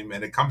Nets team,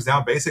 and it comes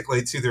down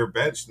basically to their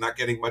bench not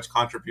getting much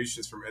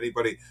contributions from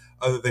anybody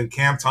other than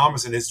Cam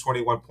Thomas and his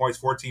 21 points,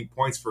 14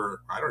 points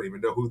for, I don't even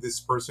know who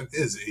this person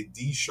is, a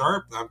D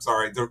Sharp? I'm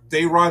sorry,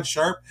 Day'Ron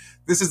Sharp.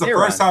 This is the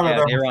first time I've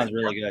ever... Day'Ron's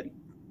really good.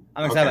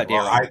 I'm excited about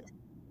Day'Ron.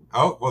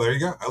 Oh, well, there you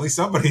go. At least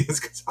somebody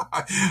is.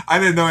 I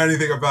didn't know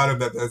anything about him.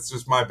 That's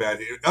just my bad.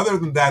 Other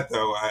than that,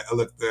 though, I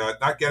looked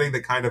not getting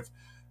the kind of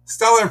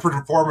stellar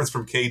performance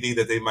from KD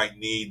that they might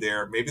need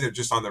there. Maybe they're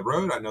just on the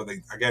road. I know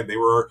they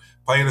were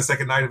playing the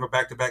second night of a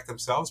back-to-back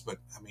themselves, but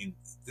I mean,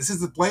 this is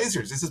the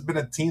Blazers. This has been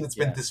a team that's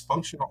been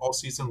dysfunctional all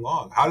season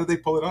long. How did they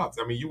pull it off?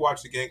 I mean, you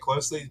watched the game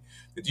closely.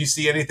 Did you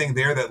see anything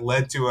there that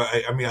led to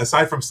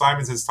aside from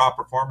Simons' top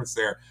performance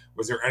there,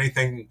 was there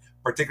anything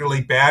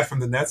particularly bad from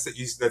the Nets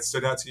that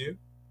stood out to you?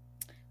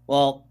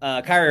 Well,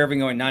 Kyrie Irving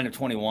going 9 of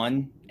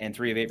 21 and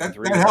 3 of 8 from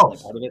 3. That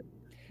helps. Part of it.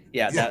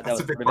 Yeah, that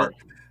was a big part of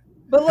it.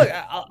 But look,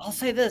 I'll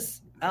say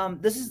this.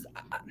 This is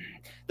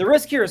the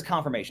risk here is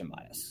confirmation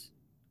bias.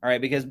 All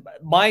right, because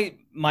my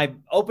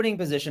opening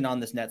position on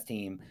this Nets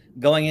team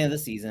going into the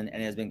season,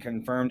 and it has been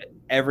confirmed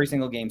every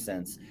single game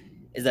since,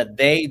 is that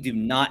they do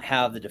not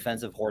have the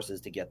defensive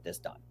horses to get this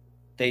done.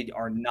 They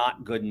are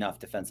not good enough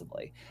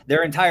defensively.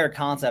 Their entire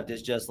concept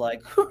is just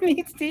like, who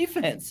needs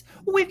defense?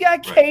 We've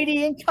got Cade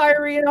and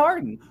Kyrie and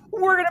Harden.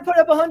 We're going to put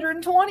up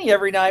 120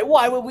 every night.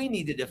 Why would we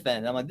need to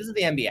defend? I'm like, this is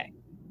the NBA.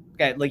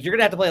 Okay, like you're going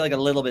to have to play like a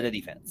little bit of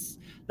defense.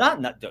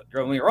 Not don't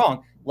get me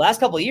wrong.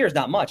 Last couple of years,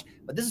 not much,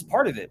 but this is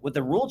part of it. With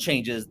the rule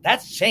changes,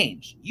 that's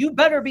changed. You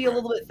better be a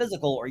little bit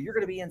physical or you're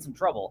going to be in some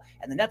trouble.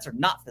 And the Nets are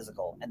not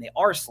physical, and they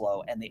are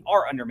slow, and they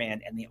are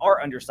undermanned, and they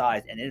are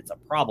undersized, and it's a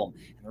problem.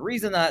 And the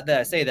reason that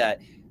I say that,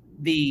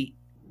 the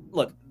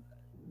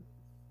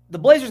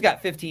Blazers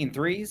got 15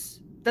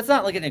 threes. That's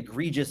not like an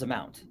egregious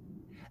amount.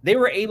 They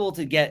were able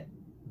to get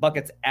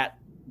buckets at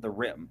the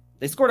rim.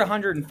 They scored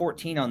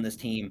 114 on this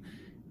team.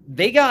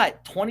 They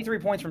got 23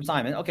 points from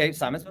Simon. Okay,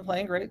 Simon's been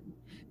playing great.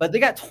 But they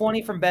got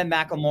 20 from Ben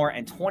McLemore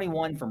and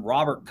 21 from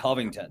Robert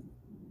Covington.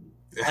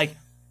 Like,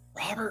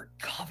 Robert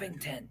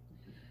Covington.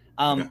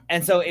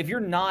 And so if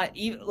you're not,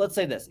 let's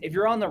say this, if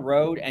you're on the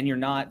road and you're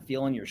not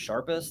feeling your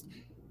sharpest,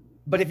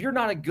 but if you're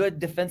not a good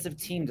defensive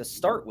team to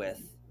start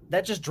with,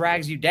 that just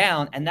drags you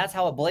down, and that's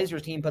how a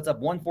Blazers team puts up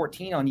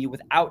 114 on you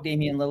without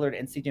Damian Lillard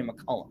and CJ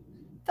McCollum.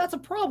 That's a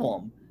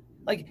problem.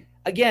 Like,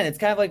 again, it's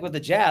kind of like with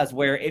the Jazz,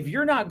 where if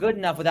you're not good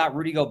enough without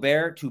Rudy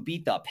Gobert to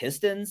beat the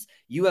Pistons,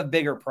 you have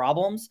bigger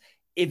problems.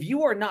 If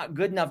you are not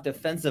good enough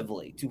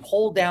defensively to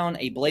hold down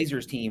a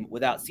Blazers team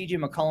without CJ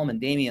McCollum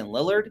and Damian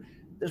Lillard,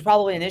 there's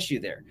probably an issue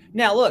there.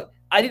 Now, look,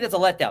 I think that's a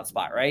letdown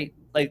spot, right?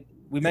 Like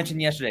we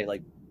mentioned yesterday,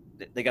 like,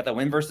 they got the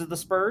win versus the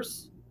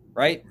Spurs,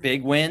 right?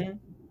 Big win.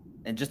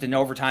 And just in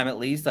overtime, at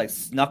least, like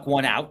snuck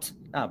one out.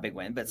 Not a big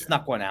win, but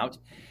snuck one out.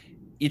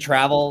 You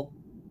travel.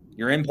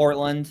 You're in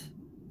Portland.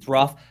 It's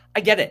rough.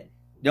 I get it.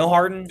 No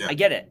Harden. Yeah. I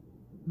get it.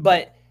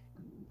 But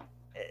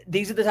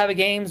these are the type of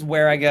games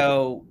where I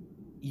go,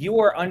 you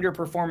are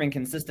underperforming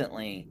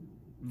consistently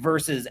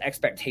versus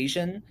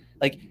expectation.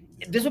 Like,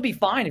 this would be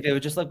fine if it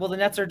was just like, well, the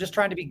Nets are just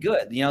trying to be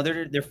good. You know,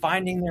 they're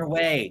finding their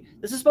way.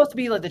 This is supposed to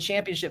be like the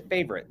championship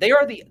favorite. They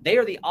are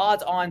the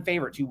odds-on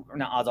favorite to, or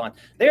not odds-on.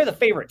 They are the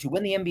favorite to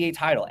win the NBA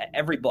title at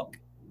every book,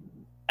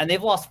 and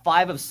they've lost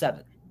 5 of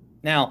 7.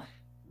 Now,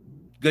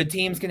 good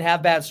teams can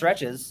have bad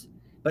stretches,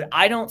 but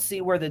I don't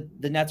see where the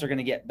Nets are going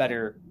to get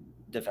better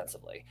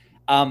defensively.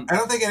 I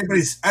don't think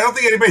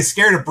anybody's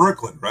scared of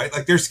Brooklyn, right?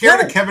 Like, they're scared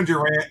of Kevin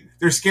Durant.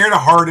 They're scared of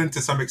Harden to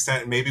some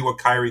extent, and maybe what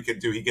Kyrie can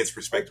do. He gets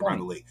respect around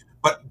the league.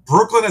 But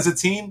Brooklyn as a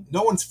team,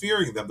 no one's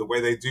fearing them the way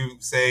they do,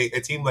 say,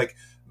 a team like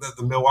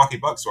the Milwaukee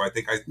Bucks. So I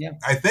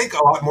think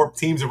a lot more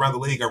teams around the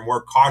league are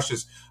more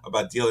cautious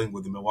about dealing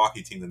with the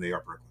Milwaukee team than they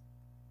are Brooklyn.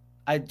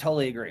 I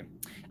totally agree.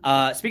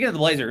 Speaking of the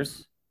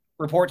Blazers,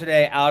 report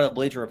today out of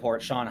Bleacher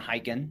Report, Sean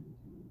Highkin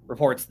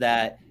reports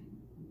that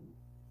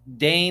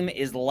Dame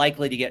is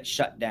likely to get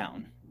shut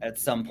down at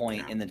some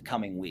point in the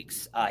coming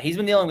weeks. He's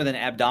been dealing with an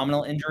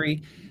abdominal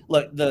injury.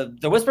 Look,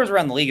 the whispers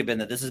around the league have been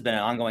that this has been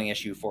an ongoing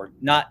issue for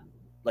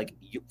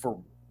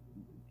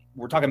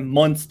we're talking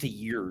months to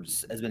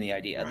years has been the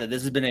idea that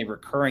this has been a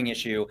recurring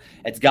issue.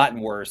 It's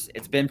gotten worse.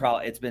 It's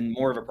been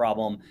more of a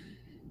problem.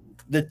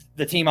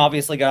 The team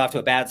obviously got off to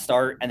a bad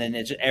start, and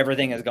then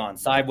everything has gone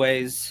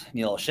sideways.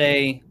 Neil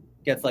O'Shea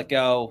gets let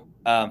go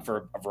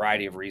for a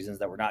variety of reasons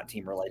that were not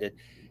team related.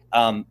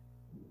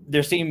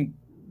 There seem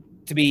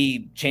to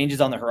be changes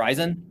on the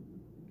horizon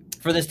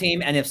for this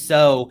team. And if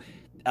so,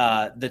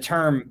 the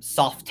term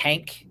soft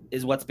tank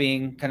is what's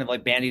being kind of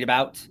like bandied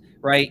about,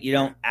 right? You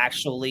don't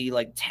actually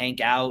like tank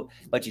out,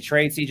 but you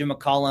trade CJ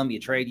McCollum, you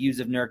trade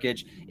Yusuf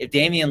Nurkic. If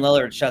Damian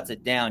Lillard shuts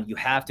it down, you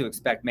have to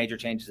expect major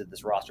changes at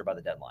this roster by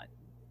the deadline.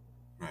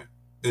 Right.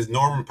 Does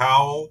Norman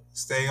Powell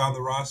stay on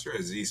the roster?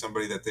 Is he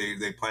somebody that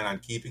they plan on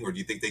keeping, or do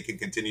you think they can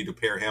continue to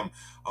pair him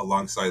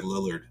alongside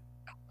Lillard?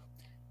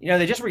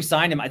 They just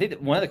re-signed him. I think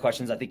that one of the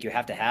questions I think you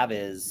have to have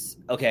is,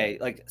 okay,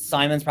 like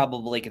Simons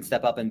probably can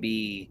step up and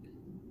be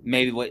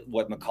maybe what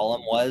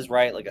McCollum was,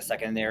 right? Like a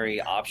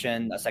secondary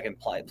option, a second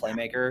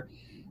playmaker.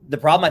 The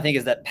problem, I think,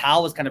 is that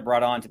Powell was kind of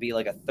brought on to be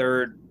like a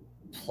third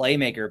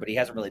playmaker, but he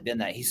hasn't really been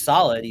that. He's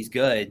solid, he's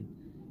good,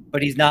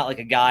 but he's not like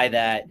a guy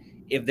that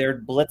if they're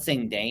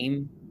blitzing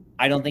Dame,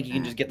 I don't think you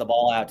can just get the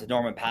ball out to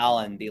Norman Powell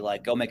and be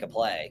like, go make a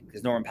play.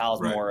 Because Norman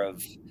Powell's more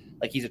of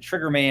like, he's a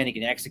trigger man. He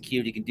can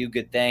execute. He can do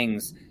good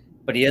things,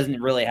 but he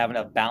doesn't really have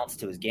enough bounce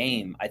to his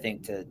game, I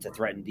think, to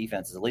threaten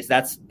defenses. At least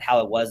that's how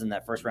it was in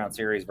that first round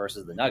series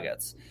versus the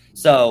Nuggets.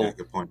 So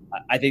good point.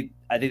 I think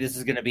this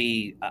is going to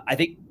be, I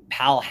think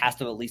Powell has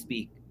to at least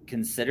be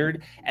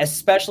considered,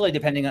 especially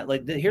depending on,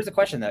 like, here's the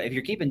question though. If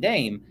you're keeping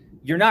Dame,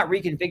 you're not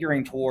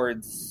reconfiguring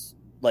towards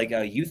like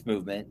a youth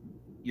movement.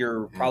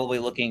 You're probably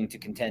looking to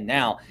contend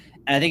now.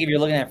 And I think if you're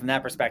looking at it from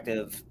that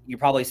perspective, you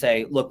probably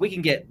say, look,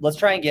 let's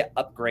try and get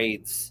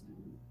upgrades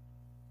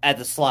at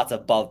the slots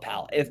above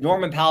Powell. If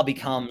Norman Powell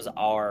becomes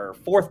our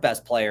fourth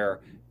best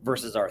player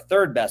versus our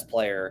third best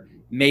player,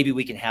 maybe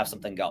we can have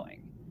something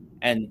going.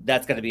 And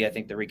that's going to be, I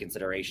think, the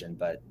reconsideration.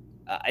 But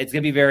it's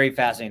going to be very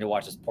fascinating to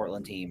watch this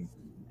Portland team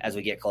as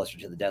we get closer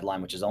to the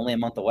deadline, which is only a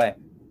month away.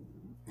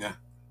 Yeah.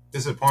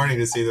 Disappointing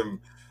to see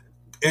them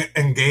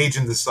engage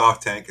in the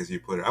soft tank, as you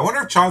put it. I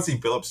wonder if Chauncey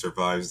Billups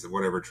survives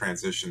whatever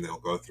transition they'll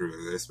go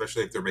through,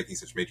 especially if they're making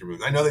such major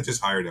moves. I know they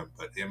just hired him,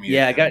 but I mean,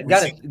 yeah, got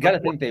to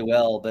think they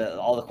will. But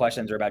all the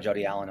questions are about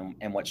Jody Allen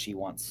and what she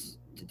wants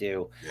to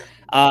do.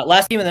 Yeah.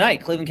 Last game of the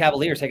night, Cleveland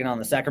Cavaliers taking on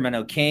the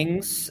Sacramento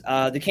Kings.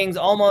 The Kings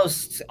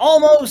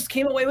almost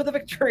came away with a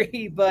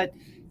victory, but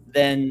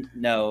then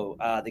no.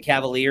 The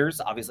Cavaliers,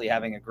 obviously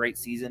having a great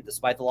season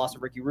despite the loss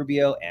of Ricky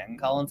Rubio and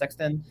Colin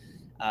Sexton,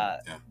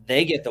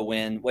 they get the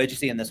win. What did you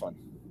see in this one?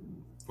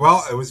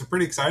 Well, it was a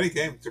pretty exciting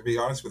game, to be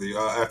honest with you.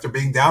 After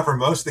being down for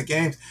most of the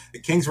games, the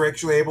Kings were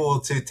actually able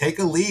to take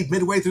a lead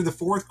midway through the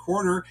fourth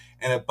quarter,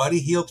 and a Buddy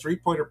Hield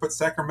three-pointer put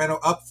Sacramento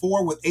up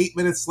 4 with 8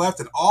 minutes left,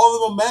 and all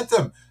the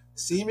momentum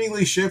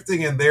seemingly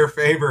shifting in their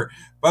favor.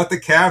 But the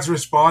Cavs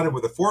responded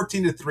with a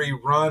 14-3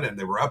 run, and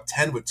they were up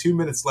 10 with 2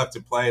 minutes left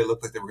to play. It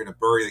looked like they were going to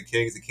bury the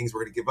Kings. The Kings were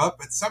going to give up,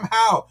 but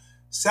somehow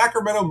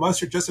Sacramento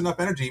mustered just enough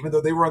energy, even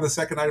though they were on the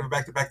second night of a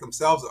back-to-back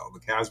themselves. The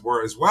Cavs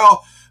were as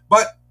well,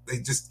 but they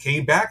just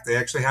came back. They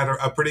actually had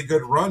a pretty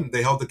good run.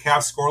 They held the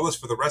Cavs scoreless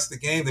for the rest of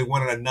the game. They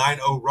went on a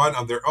 9-0 run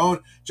on their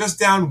own. Just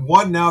down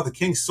 1 now. The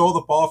Kings stole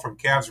the ball from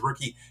Cavs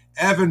rookie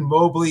Evan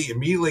Mobley,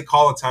 immediately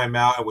called a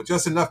timeout, and with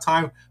just enough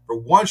time for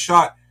one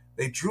shot,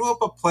 they drew up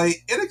a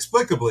play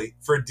inexplicably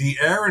for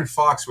De'Aaron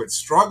Fox, who had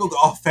struggled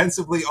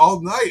offensively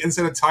all night,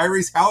 instead of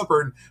Tyrese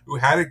Halliburton, who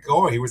had it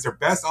going. He was their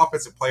best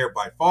offensive player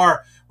by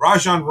far.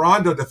 Rajon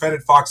Rondo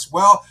defended Fox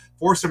well,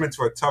 forced him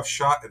into a tough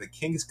shot, and the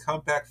Kings'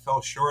 comeback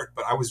fell short.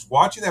 But I was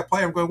watching that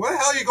play. I'm going, what the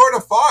hell are you going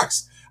to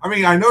Fox? I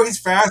mean, I know he's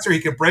faster.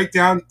 He can break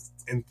down.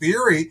 In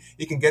theory,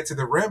 he can get to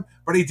the rim,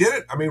 but he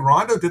didn't. I mean,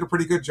 Rondo did a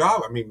pretty good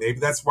job. I mean, maybe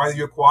that's why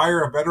you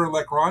acquire a veteran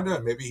like Rondo,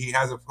 and maybe he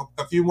has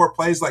a few more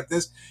plays like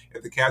this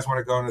if the Cavs want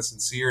to go on a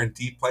sincere and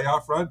deep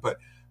playoff run. But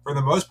for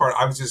the most part,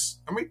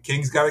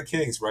 Kings got a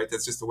Kings, right?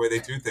 That's just the way they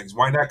do things.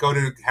 Why not go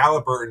to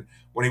Halliburton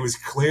when he was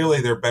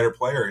clearly their better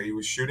player? He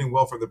was shooting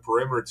well from the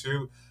perimeter,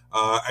 too.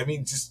 I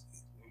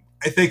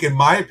think, in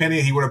my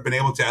opinion, he would have been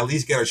able to at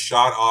least get a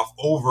shot off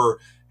over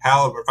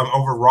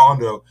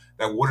Rondo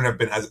that wouldn't have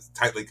been as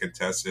tightly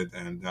contested,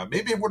 and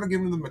maybe it would have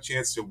given them a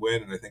chance to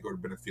win, and I think it would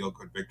have been a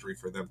feel-good victory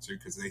for them too,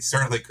 because they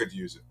certainly could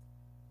use it.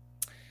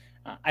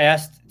 I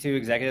asked 2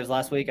 executives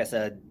last week. I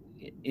said,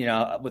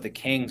 with the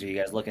Kings, are you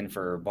guys looking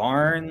for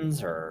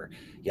Barnes or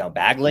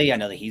Bagley? I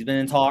know that he's been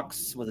in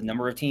talks with a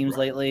number of teams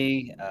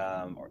lately.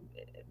 What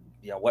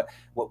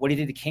do you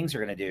think the Kings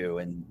are going to do?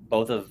 And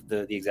both of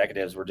the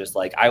executives were just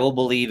like, I will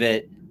believe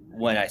it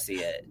when I see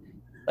it.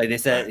 Like they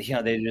said,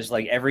 they just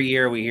like every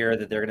year we hear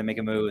that they're going to make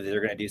a move, that they're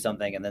going to do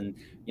something, and then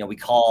we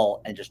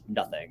call and just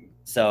nothing.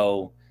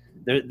 So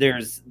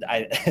there's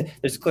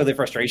clearly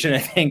frustration, I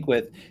think,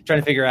 with trying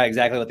to figure out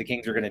exactly what the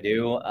Kings are going to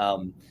do.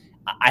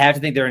 I have to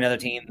think they're another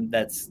team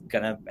that's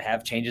going to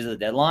have changes at the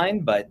deadline,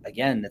 but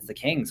again, it's the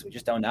Kings. We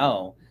just don't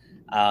know.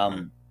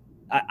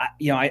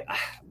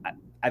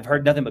 I've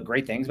heard nothing but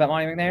great things about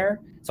Monty McNair,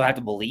 so I have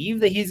to believe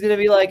that he's going to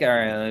be like, all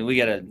right, we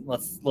gotta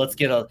let's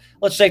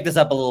shake this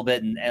up a little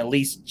bit and at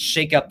least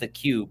shake up the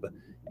cube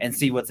and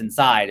see what's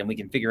inside, and we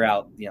can figure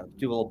out, do a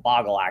little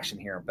boggle action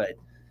here. But,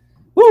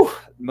 boy,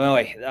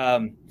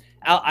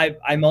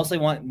 I mostly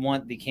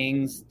want the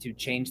Kings to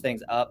change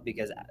things up,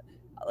 because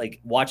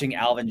like watching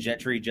Alvin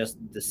Gentry just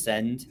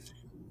descend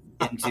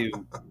into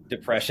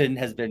depression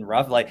has been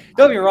rough. Like,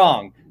 don't get me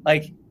wrong,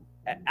 like,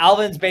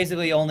 Alvin's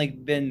basically only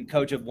been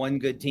coach of one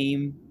good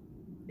team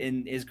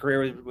in his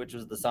career, which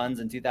was the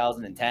Suns in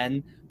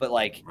 2010. But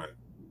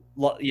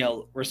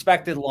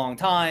respected long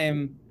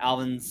time.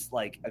 Alvin's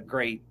like a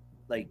great,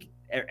 like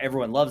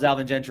everyone loves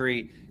Alvin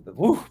Gentry. But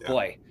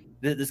boy,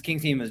 this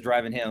Kings team is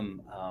driving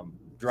him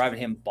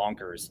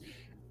bonkers.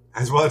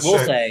 As well, we'll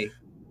say.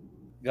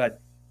 Go ahead.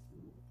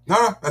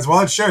 No, as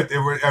well it should.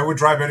 It would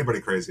drive anybody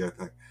crazy, I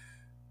think.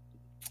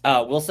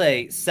 We'll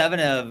say 7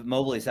 of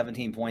Mobley,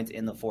 17 points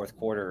in the fourth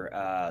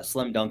quarter.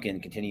 Slim Duncan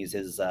continues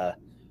his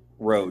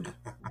road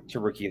to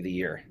Rookie of the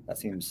Year. That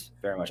seems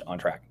very much on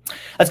track.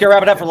 Let's go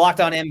wrap it up for Locked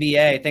On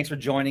NBA. Thanks for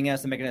joining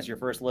us and making us your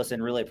first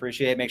listen. Really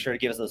appreciate it. Make sure to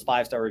give us those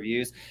 5-star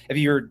reviews. If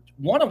you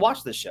want to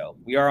watch this show,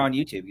 we are on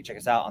YouTube. You can check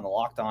us out on the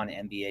Locked On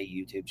NBA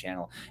YouTube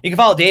channel. You can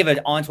follow David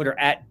on Twitter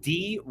at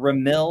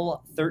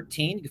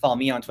DRamil13. You can follow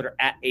me on Twitter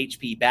at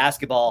HP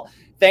Basketball.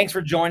 Thanks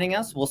for joining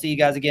us. We'll see you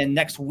guys again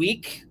next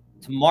week.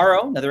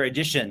 Tomorrow, another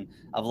edition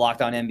of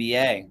Locked On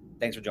NBA.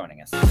 Thanks for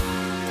joining us.